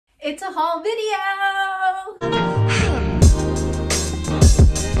it's a haul video.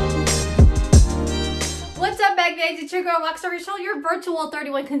 What's up, bag bags? It's your girl Rockstar Rochelle, your virtual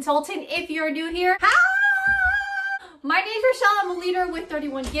 31 consultant. If you're new here, my name is Rochelle. I'm a leader with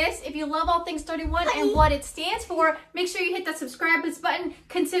 31 Gifts. If you love all things 31 and what it stands for, make sure you hit that subscribe button.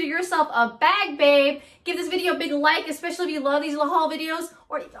 Consider yourself a bag babe. Give this video a big like, especially if you love these little haul videos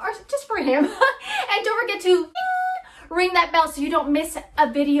or just for him. And don't forget to ring that bell so you don't miss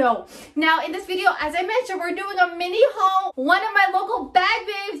a video. Now in this video, as I mentioned, we're doing a mini haul. One of my local bag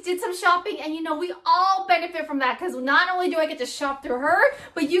babes did some shopping, and you know, we all benefit from that because not only do I get to shop through her,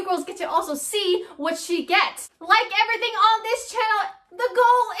 but you girls get to also see what she gets. Like everything on this channel, the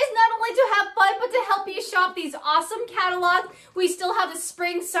goal is not only to have fun, but to help you shop these awesome catalogs. We still have the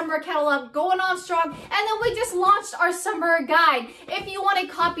spring summer catalog going on strong, and then we just launched our summer guide. If you want a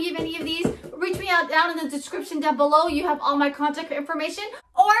copy of any of these, reach me out down in the description down below. You have all my contact information,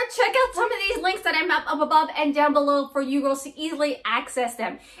 or check out some of these links that I map up above and down below for you girls to easily access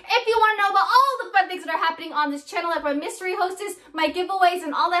them. If you want to know about all the fun things that are happening on this channel, like my mystery hostess, my giveaways,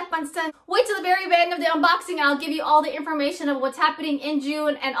 and all that fun stuff, wait till the very end of the unboxing and I'll give you all the information of what's happening in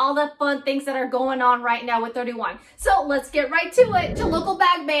June and all the fun things that are going on right now with 31. So let's get right to it. The local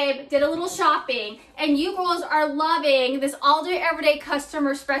bag babe did a little shopping, and you girls are loving this all-day everyday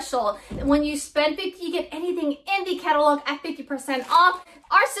customer special. When you spend $50, you get anything in the catalog at 50% off.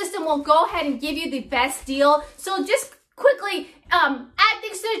 Our system will go ahead and give you the best deal. So just quickly add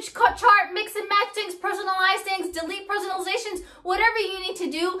things to the chart, mix and match things, personalize things, delete personalizations, whatever you need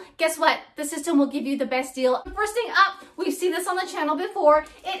to do. Guess what? The system will give you the best deal. First thing up, we've seen this on the channel before.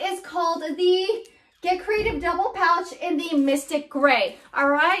 It is called the Get Creative Double Pouch in the Mystic Gray. All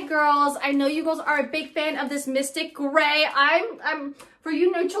right, girls, I know you girls are a big fan of this Mystic Gray. I'm for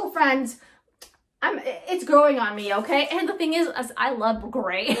you neutral friends, it's growing on me, okay? And the thing is I love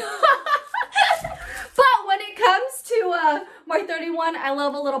gray. But when it comes to my 31, I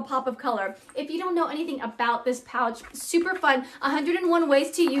love a little pop of color. If you don't know anything about this pouch, super fun, 101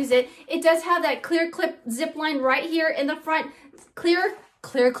 ways to use it. It does have that clear clip zip line right here in the front, clear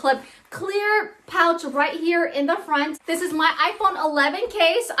pouch right here in the front. This is my iPhone 11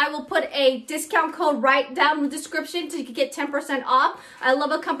 case. I will put a discount code right down in the description to get 10% off. I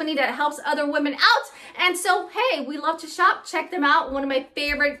love a company that helps other women out. And so, hey, we love to shop. Check them out. One of my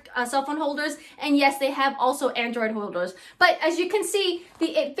favorite cell phone holders. And yes, they have also Android holders. But as you can see,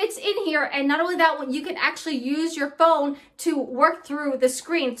 it fits in here. And not only that, you can actually use your phone to work through the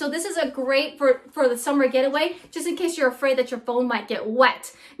screen. So this is a great for the summer getaway, just in case you're afraid that your phone might get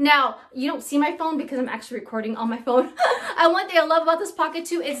wet. Now, you don't see my phone because I'm actually recording on my phone. And one thing I love about this pocket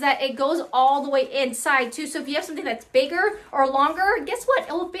too is that it goes all the way inside too. So if you have something that's bigger or longer, guess what?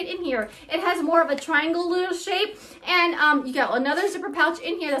 It will fit in here. It has more of a triangle little shape. And you got another zipper pouch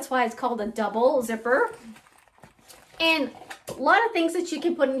in here. That's why it's called a double zipper. And a lot of things that you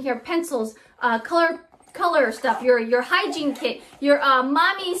can put in here. Pencils, color stuff, your hygiene kit, your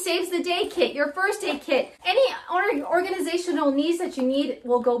mommy saves the day kit, your first aid kit, any organizational needs that you need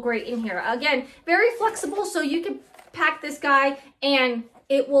will go great in here. Again, very flexible, so you can pack this guy and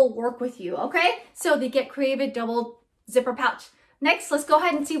it will work with you, okay? So the Get Creative Double Zipper Pouch. Next, let's go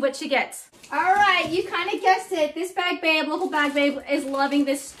ahead and see what she gets. All right, you kind of guessed it. This bag babe, local bag babe, is loving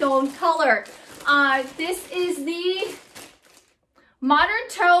this stone color. This is the Modern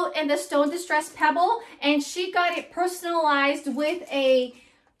Tote and the Stone Distress Pebble, and she got it personalized with a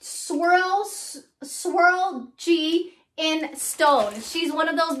swirl G in stone. She's one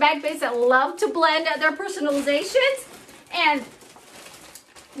of those bag babes that love to blend their personalizations, and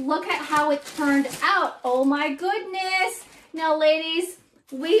look at how it turned out. Oh my goodness. Now ladies,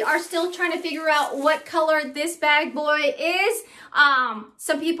 we are still trying to figure out what color this bag boy is.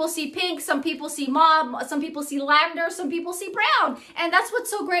 Some people see pink, some people see mauve, some people see lavender, some people see brown. And that's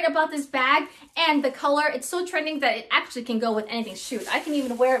what's so great about this bag and the color. It's so trending that it actually can go with anything. Shoot, I can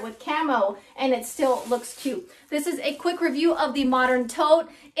even wear it with camo and it still looks cute. This is a quick review of the Modern Tote.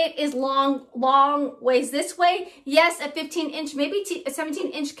 It is long ways this way. Yes, a 15-inch, maybe a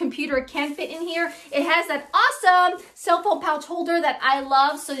 17-inch computer can fit in here. It has that awesome cell phone pouch holder that I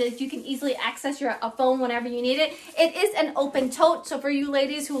love so that you can easily access your phone whenever you need it. It is an open tote, so for you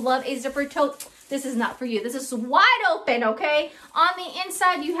ladies who love a zipper tote, this is not for you. This is wide open, okay? On the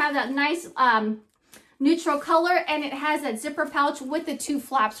inside, you have that nice neutral color, and it has that zipper pouch with the two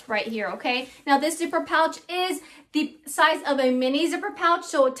flaps right here, okay? Now this zipper pouch is the size of a mini zipper pouch,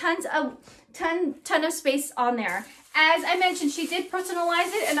 so ton of space on there. As I mentioned, she did personalize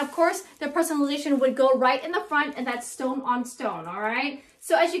it, and of course the personalization would go right in the front, and that's stone on stone. All right,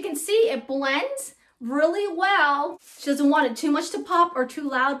 so as you can see, it blends really well. She doesn't want it too much to pop or too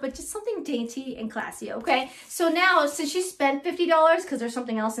loud, but just something dainty and classy, okay? So now, since she spent $50, because there's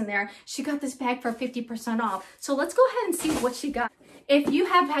something else in there, she got this bag for 50% off. So let's go ahead and see what she got. If you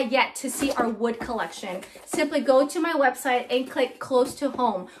have had yet to see our wood collection, simply go to my website and click close to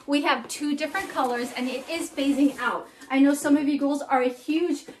home. We have 2 different colors and it is phasing out. I know some of you girls are a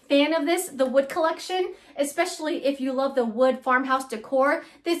huge fan of this, the wood collection, especially if you love the wood farmhouse decor.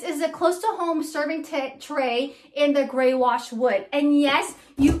 This is a close to home serving tray in the gray wash wood. And yes,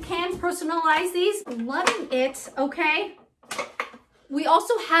 you can personalize these. Loving it, okay? We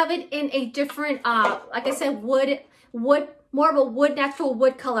also have it in a different, like I said, more of a wood, natural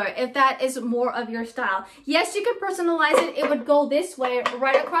wood color, if that is more of your style. Yes, you can personalize it. It would go this way,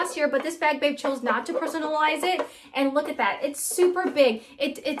 right across here, but this bag babe chose not to personalize it. And look at that. It's super big.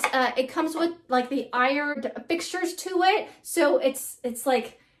 It comes with like the ironed fixtures to it. So it's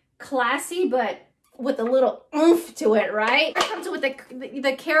like classy, but with a little oomph to it, right? It comes with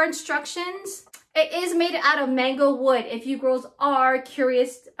the care instructions. It is made out of mango wood, if you girls are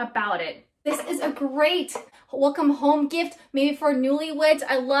curious about it. This is a great welcome home gift, maybe for newlyweds.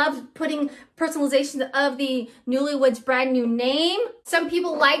 I love putting personalization of the newlyweds brand new name. Some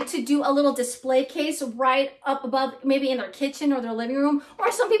people like to do a little display case right up above, maybe in their kitchen or their living room,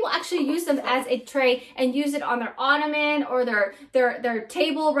 or some people actually use them as a tray and use it on their ottoman or their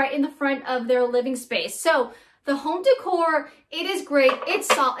table right in the front of their living space. So the home decor, it is great.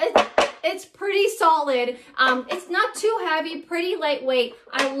 It's solid. It's pretty solid. It's not too heavy, pretty lightweight.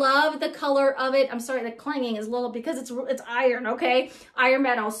 I love the color of it. I'm sorry, the clanging is low because it's iron, okay? Iron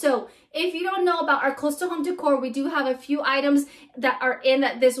metal. So if you don't know about our close to home decor, we do have a few items that are in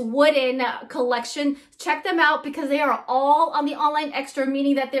this wooden collection. Check them out because they are all on the online extra,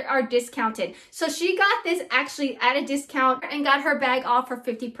 meaning that they are discounted. So she got this actually at a discount and got her bag off for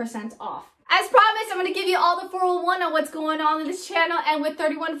 50% off. As promised, I'm going to give you all the 401 on what's going on in this channel and with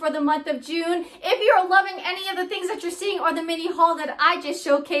 31 for the month of June. If you're loving any of the things that you're seeing or the mini haul that I just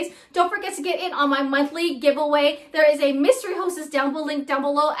showcased, don't forget to get in on my monthly giveaway. There is a mystery hostess link down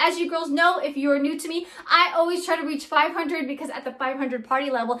below. As you girls know, if you are new to me, I always try to reach 500 because at the 500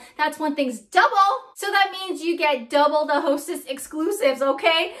 party level, that's when things double. So that means you get double the hostess exclusives,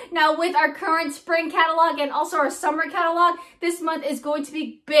 okay? Now with our current spring catalog and also our summer catalog, this month is going to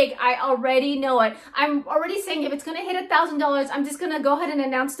be big. I already know it. I'm already saying if it's going to hit $1,000, I'm just going to go ahead and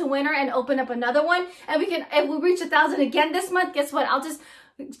announce the winner and open up another one. And if we reach 1,000 again this month, guess what? I'll just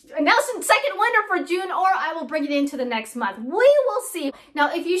announce the second winner for June, or I will bring it into the next month. We will see.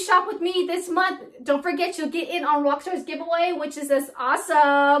 Now, if you shop with me this month, don't forget you'll get in on Rockstar's giveaway, which is this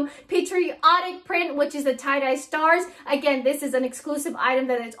awesome patriotic print, which is the tie-dye stars. Again, this is an exclusive item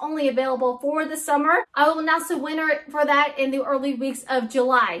that is only available for the summer. I will announce the winner for that in the early weeks of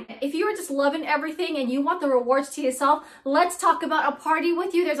July. If you are just loving everything and you want the rewards to yourself, let's talk about a party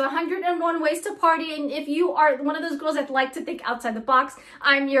with you. There's 101 ways to party, and if you are one of those girls that like to think outside the box,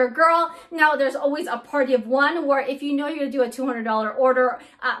 I'm your girl. Now, there's always a party of one where if you know you're gonna do a $200 order,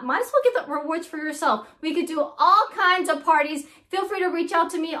 might as well get the rewards for yourself. We could do all kinds of parties. Feel free to reach out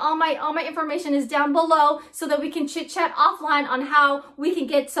to me. All my information is down below so that we can chit chat offline on how we can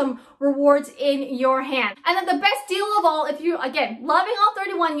get some rewards in your hand. And then the best deal of all, if you, again, loving all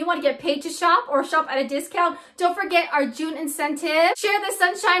 31, you want to get paid to shop or shop at a discount, don't forget our June incentive. Share the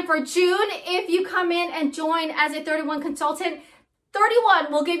sunshine for June. If you come in and join as a 31 consultant,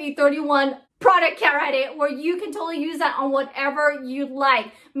 31 will give you 31 product credit where you can totally use that on whatever you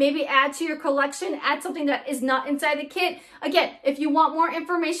like. Maybe add to your collection, add something that is not inside the kit. Again, if you want more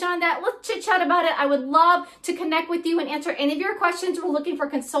information on that, let's chit chat about it. I would love to connect with you and answer any of your questions. We're looking for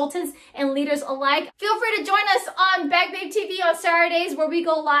consultants and leaders alike. Feel free to join us on Bag Babe TV on Saturdays where we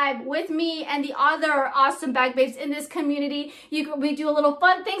go live with me and the other awesome Bag Babes in this community. We do a little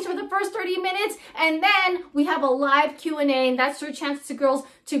fun things for the first 30 minutes and then we have a live Q&A, and that's your chance to girls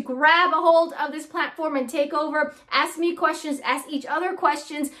to grab a hold of this platform and take over, ask me questions, ask each other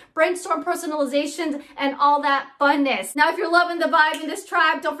questions, brainstorm personalizations, and all that funness. Now, if you're loving the vibe in this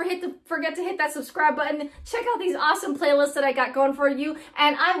tribe, don't forget to hit that subscribe button. Check out these awesome playlists that I got going for you,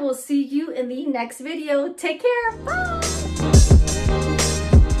 and I will see you in the next video. Take care. Bye.